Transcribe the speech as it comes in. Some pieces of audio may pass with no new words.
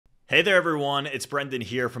Hey there everyone, it's Brendan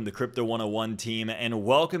here from the Crypto 101 team and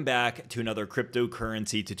welcome back to another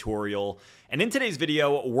cryptocurrency tutorial. And in today's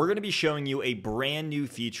video, we're going to be showing you a brand new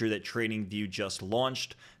feature that TradingView just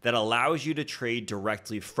launched that allows you to trade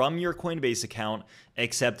directly from your Coinbase account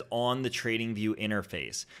except on the TradingView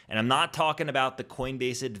interface. And I'm not talking about the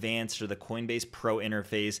Coinbase Advanced or the Coinbase Pro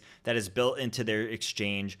interface that is built into their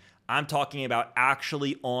exchange. I'm talking about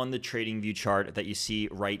actually on the TradingView chart that you see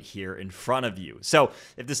right here in front of you. So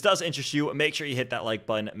if this does interest you, make sure you hit that like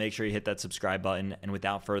button, make sure you hit that subscribe button, and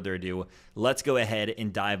without further ado, let's go ahead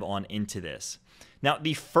and dive on into this. Now,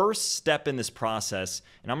 the first step in this process,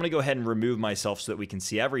 and I'm going to go ahead and remove myself so that we can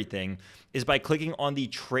see everything, is by clicking on the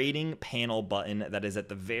trading panel button that is at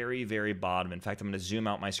the very, very bottom. In fact, I'm going to zoom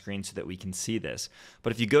out my screen so that we can see this.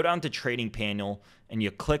 But if you go down to trading panel and you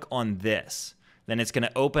click on this, then it's going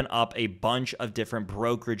to open up a bunch of different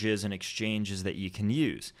brokerages and exchanges that you can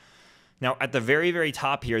use. Now, at the very, very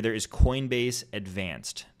top here, there is Coinbase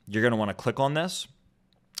Advanced. You're going to want to click on this.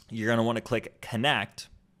 You're going to want to click Connect.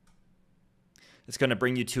 It's going to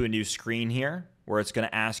bring you to a new screen here where it's going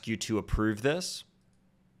to ask you to approve this.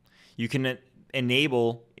 You can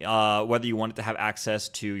enable whether you want it to have access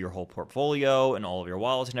to your whole portfolio and all of your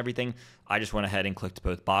wallets and everything. I just went ahead and clicked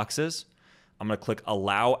both boxes. I'm going to click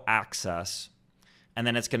Allow Access. And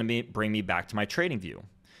then it's going to bring me back to my TradingView.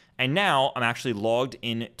 And now I'm actually logged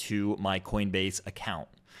into my Coinbase account.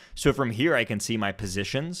 So from here, I can see my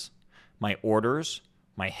positions, my orders,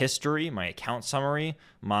 my history, my account summary,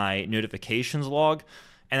 my notifications log,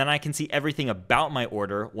 and then I can see everything about my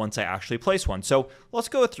order once I actually place one. So let's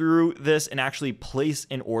go through this and actually place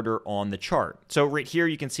an order on the chart. So right here,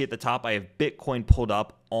 you can see at the top, I have Bitcoin pulled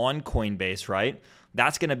up on Coinbase, right?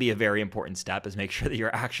 That's going to be a very important step, is make sure that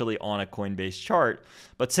you're actually on a Coinbase chart.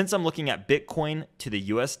 But since I'm looking at Bitcoin to the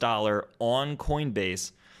US dollar on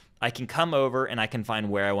Coinbase, I can come over and I can find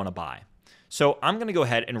where I want to buy. So I'm going to go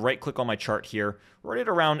ahead and right click on my chart here, right at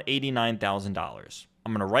around $89,000.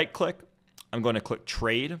 I'm going to right click, I'm going to click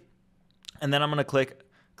trade, and then I'm going to click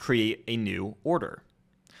create a new order.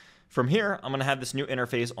 From here, I'm going to have this new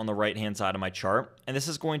interface on the right hand side of my chart, and this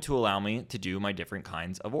is going to allow me to do my different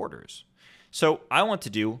kinds of orders. So I want to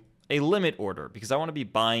do a limit order because I want to be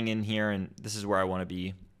buying in here, and this is where I want to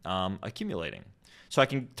be accumulating. So I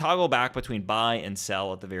can toggle back between buy and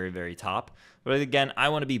sell at the very, very top. But again, I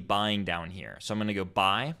want to be buying down here. So I'm going to go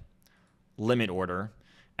buy, limit order.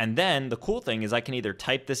 And then the cool thing is I can either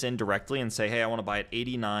type this in directly and say, hey, I want to buy at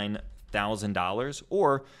 $89,000,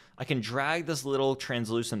 or I can drag this little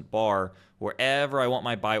translucent bar wherever I want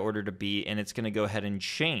my buy order to be, and it's going to go ahead and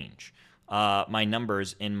change my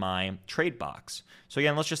numbers in my trade box. So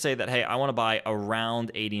again, let's just say that, hey, I want to buy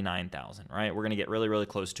around 89,000, right? We're going to get really, really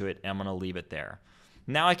close to it, and I'm going to leave it there.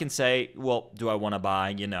 Now I can say, well, do I want to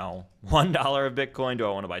buy, $1 of Bitcoin? Do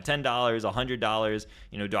I want to buy $10, $100?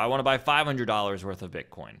 Do I want to buy $500 worth of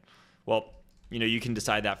Bitcoin? Well, you can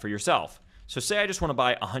decide that for yourself. So say I just want to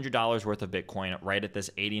buy $100 worth of Bitcoin right at this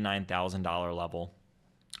 $89,000 level.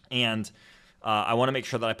 And I want to make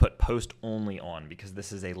sure that I put post only on because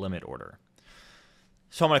this is a limit order.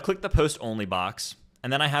 So I'm going to click the post only box,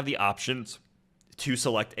 and then I have the options to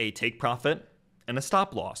select a take profit and a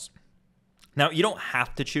stop loss. Now, you don't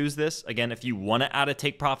have to choose this. Again, if you want to add a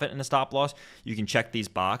take profit and a stop loss, you can check these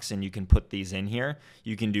boxes and you can put these in here.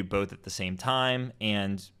 You can do both at the same time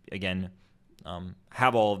and, again,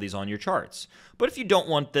 have all of these on your charts. But if you don't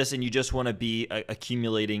want this and you just want to be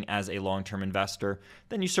accumulating as a long-term investor,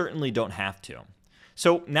 then you certainly don't have to.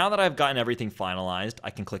 So now that I've gotten everything finalized, I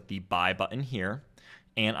can click the buy button here,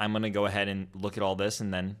 and I'm going to go ahead and look at all this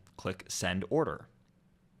and then click send order.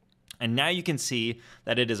 And now you can see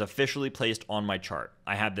that it is officially placed on my chart.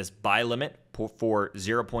 I have this buy limit for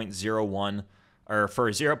 0.01 or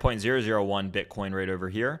for 0.001 Bitcoin right over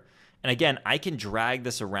here. And again, I can drag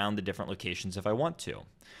this around the different locations if I want to.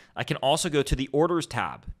 I can also go to the orders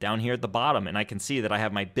tab down here at the bottom, and I can see that I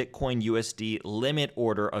have my Bitcoin USD limit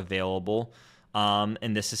order available,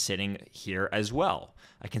 and this is sitting here as well.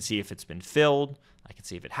 I can see if it's been filled, I can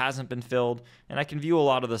see if it hasn't been filled, and I can view a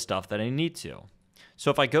lot of the stuff that I need to. So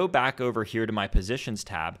if I go back over here to my positions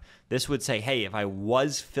tab, this would say, hey, if I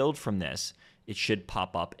was filled from this, it should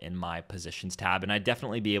pop up in my positions tab, and I'd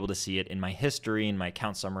definitely be able to see it in my history and my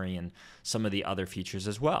account summary and some of the other features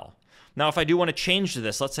as well. Now, if I do want to change to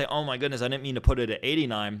this, let's say, oh my goodness, I didn't mean to put it at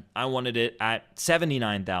 89, I wanted it at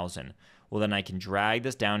 79,000. Well, then I can drag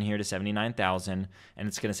this down here to 79,000, and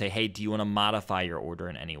it's going to say, hey, do you want to modify your order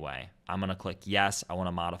in any way? I'm going to click yes, I want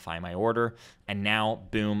to modify my order. And now,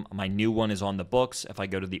 boom, my new one is on the books. If I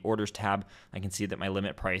go to the orders tab, I can see that my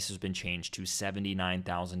limit price has been changed to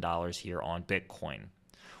 $79,000 here on Bitcoin.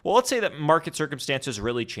 Well, let's say that market circumstances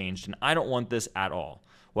really changed and I don't want this at all.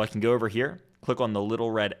 Well, I can go over here, click on the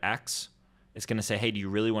little red X. It's going to say, hey, do you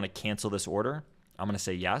really want to cancel this order? I'm going to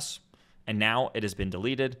say yes. And now it has been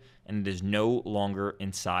deleted and it is no longer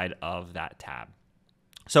inside of that tab.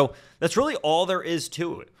 So that's really all there is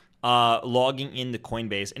to it. Logging into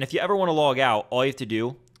Coinbase. And if you ever want to log out, all you have to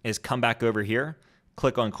do is come back over here,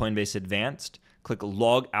 click on Coinbase Advanced, click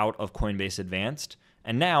log out of Coinbase Advanced.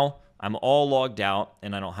 And now I'm all logged out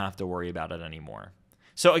and I don't have to worry about it anymore.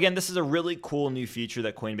 So again, this is a really cool new feature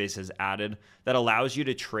that Coinbase has added that allows you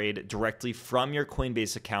to trade directly from your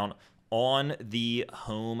Coinbase account on the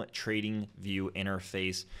home trading view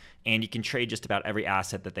interface, and you can trade just about every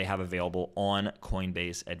asset that they have available on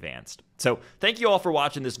Coinbase Advanced. So thank you all for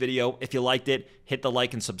watching this video. If you liked it, hit the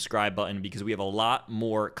like and subscribe button because we have a lot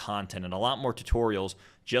more content and a lot more tutorials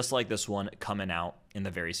just like this one coming out in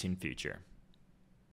the very soon future.